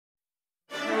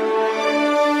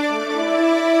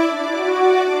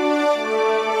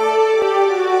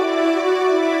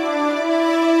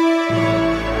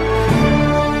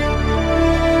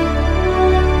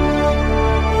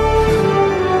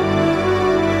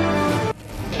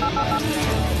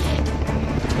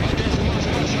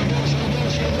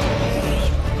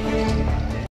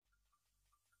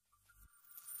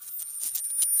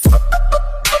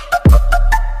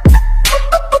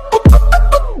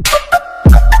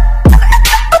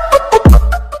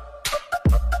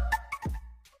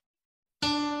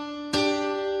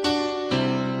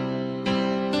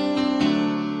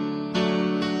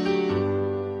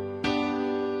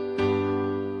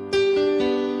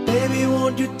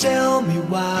tell me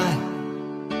why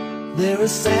there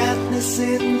is sadness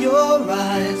in your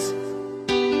eyes.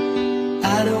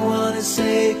 I don't wanna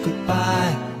say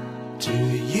goodbye to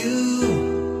you.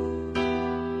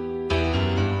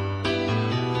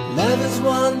 Love is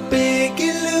one big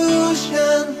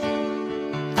illusion.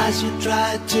 I should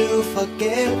try to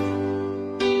forget,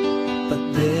 but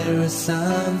there is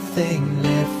something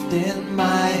left in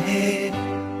my head.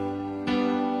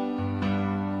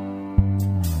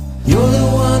 You're the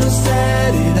one who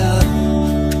set it up.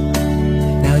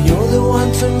 Now you're the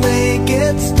one to make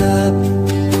it stop.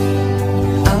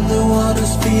 I'm the one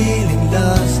who's feeling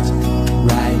lost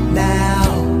right now.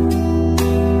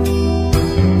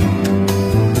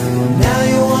 Now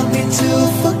you want me to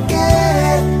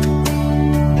forget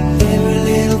every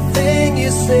little thing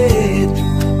you said,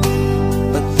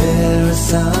 but there is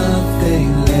something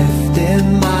left in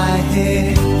my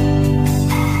head.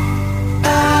 I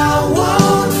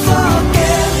won't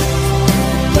forget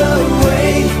the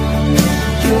way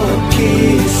you're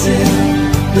kissing,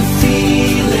 the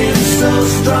feeling so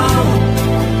strong,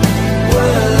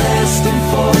 we're lasting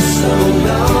for so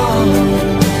long.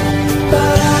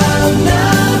 But I'm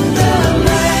not the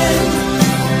man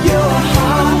your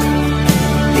heart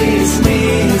is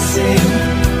missing.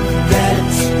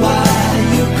 That's why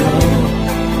you go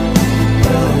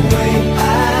away. I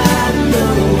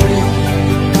know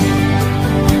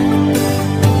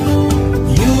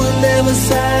you were never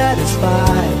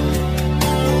satisfied,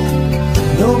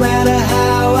 no matter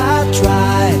how I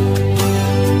tried.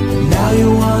 Now you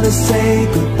wanna say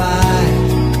goodbye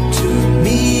to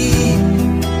me.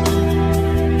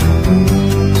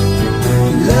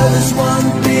 Love is one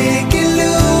big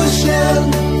illusion.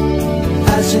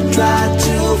 I should try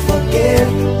to forget,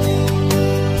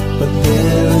 but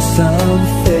there is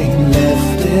something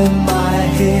left in my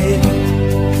head.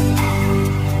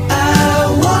 I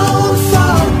won't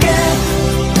forget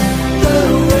the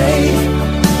way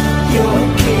you're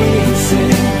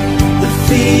kissing, the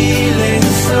feeling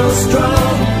so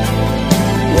strong,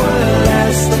 we're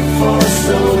lasting for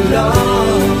so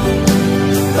long.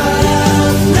 But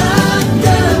I'm not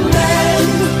the man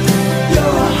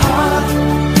your heart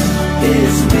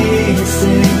is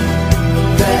missing.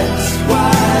 That's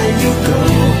why you go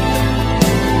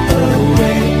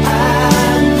away. I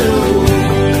know,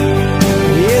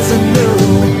 yes I know.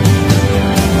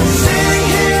 Sitting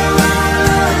here all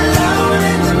alone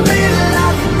in the middle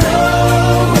of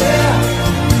nowhere,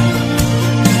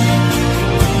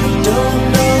 don't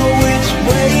know which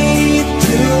way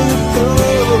to go.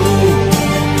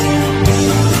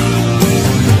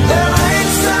 There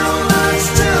ain't so much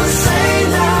to say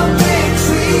now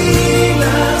between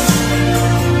us.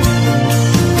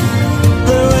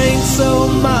 There ain't so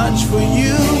much for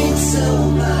you.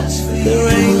 There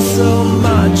ain't so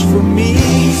much for me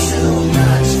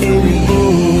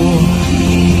anymore.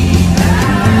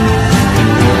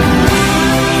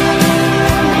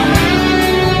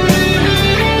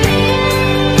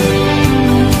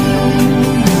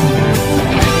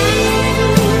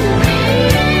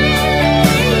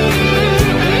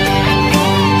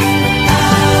 I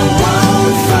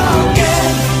won't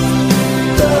forget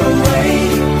the way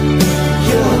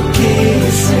you're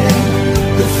kissing,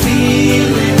 the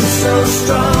feeling so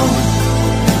strong,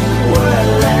 we're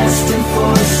lasting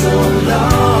for so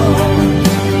long.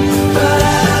 But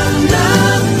I'm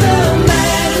not the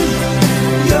man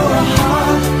your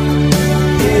heart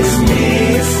is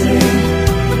missing.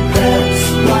 That's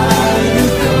why you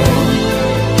go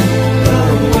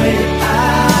away. I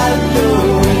know.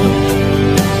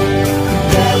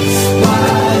 That's why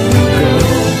you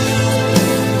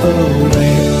go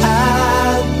away. I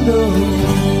know.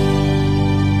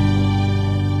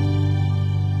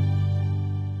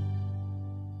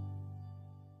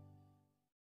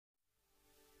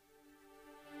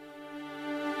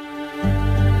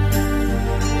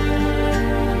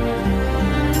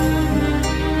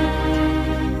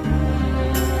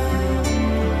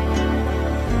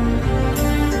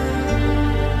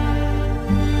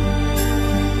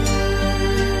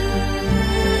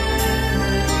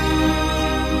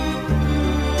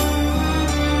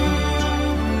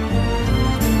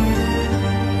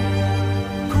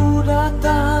 Ku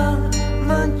datang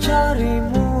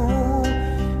mencarimu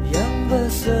yang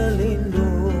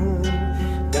berselindung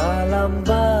dalam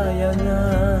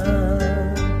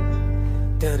bayangan.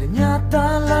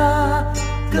 Ternyatalah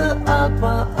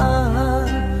keapaan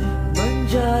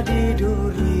menjadi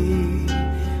duri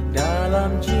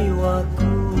dalam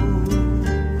jiwaku.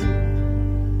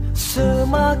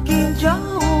 Semakin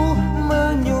jauh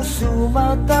menyusu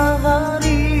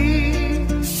matahari,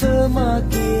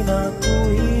 semakin aku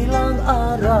hilang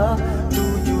arah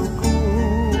tujuku.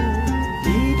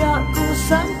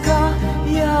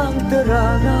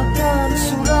 terang akan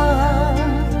suram,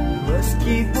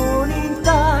 meskipun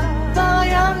intan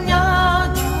tayangnya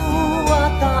jua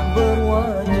tak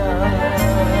berwajah.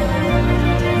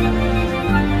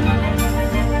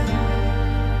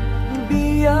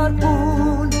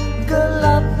 Biarpun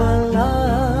gelap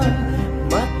malam,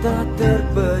 mata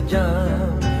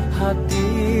terpejam,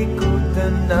 hatiku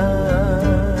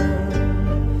tenang.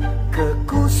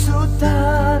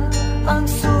 Kekusutan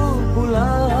angsuh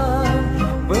pulang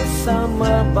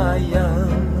bersama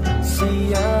bayang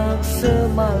siang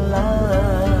semalam.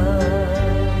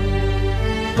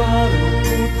 Baru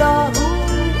ku tahu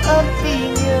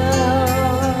artinya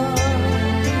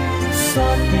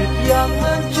sakit yang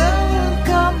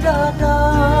mencengkam dada,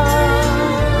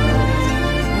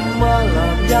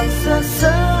 malam yang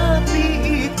sesepi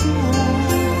itu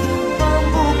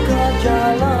membuka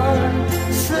jalan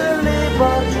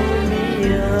selebar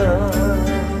dunia.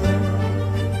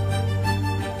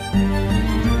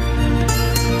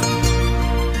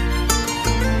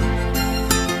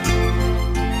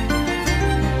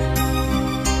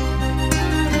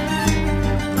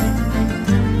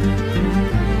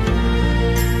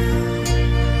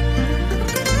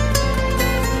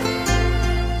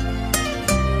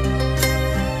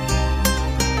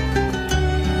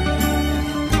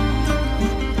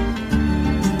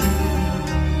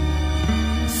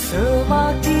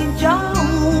 Semakin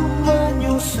jauh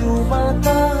menyusu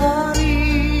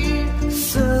matahari,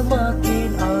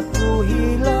 semakin aku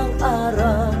hilang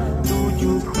arah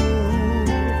tujuku.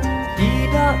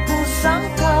 Tidak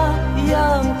kusangka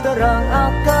yang terang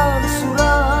akan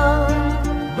suram,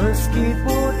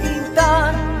 meskipun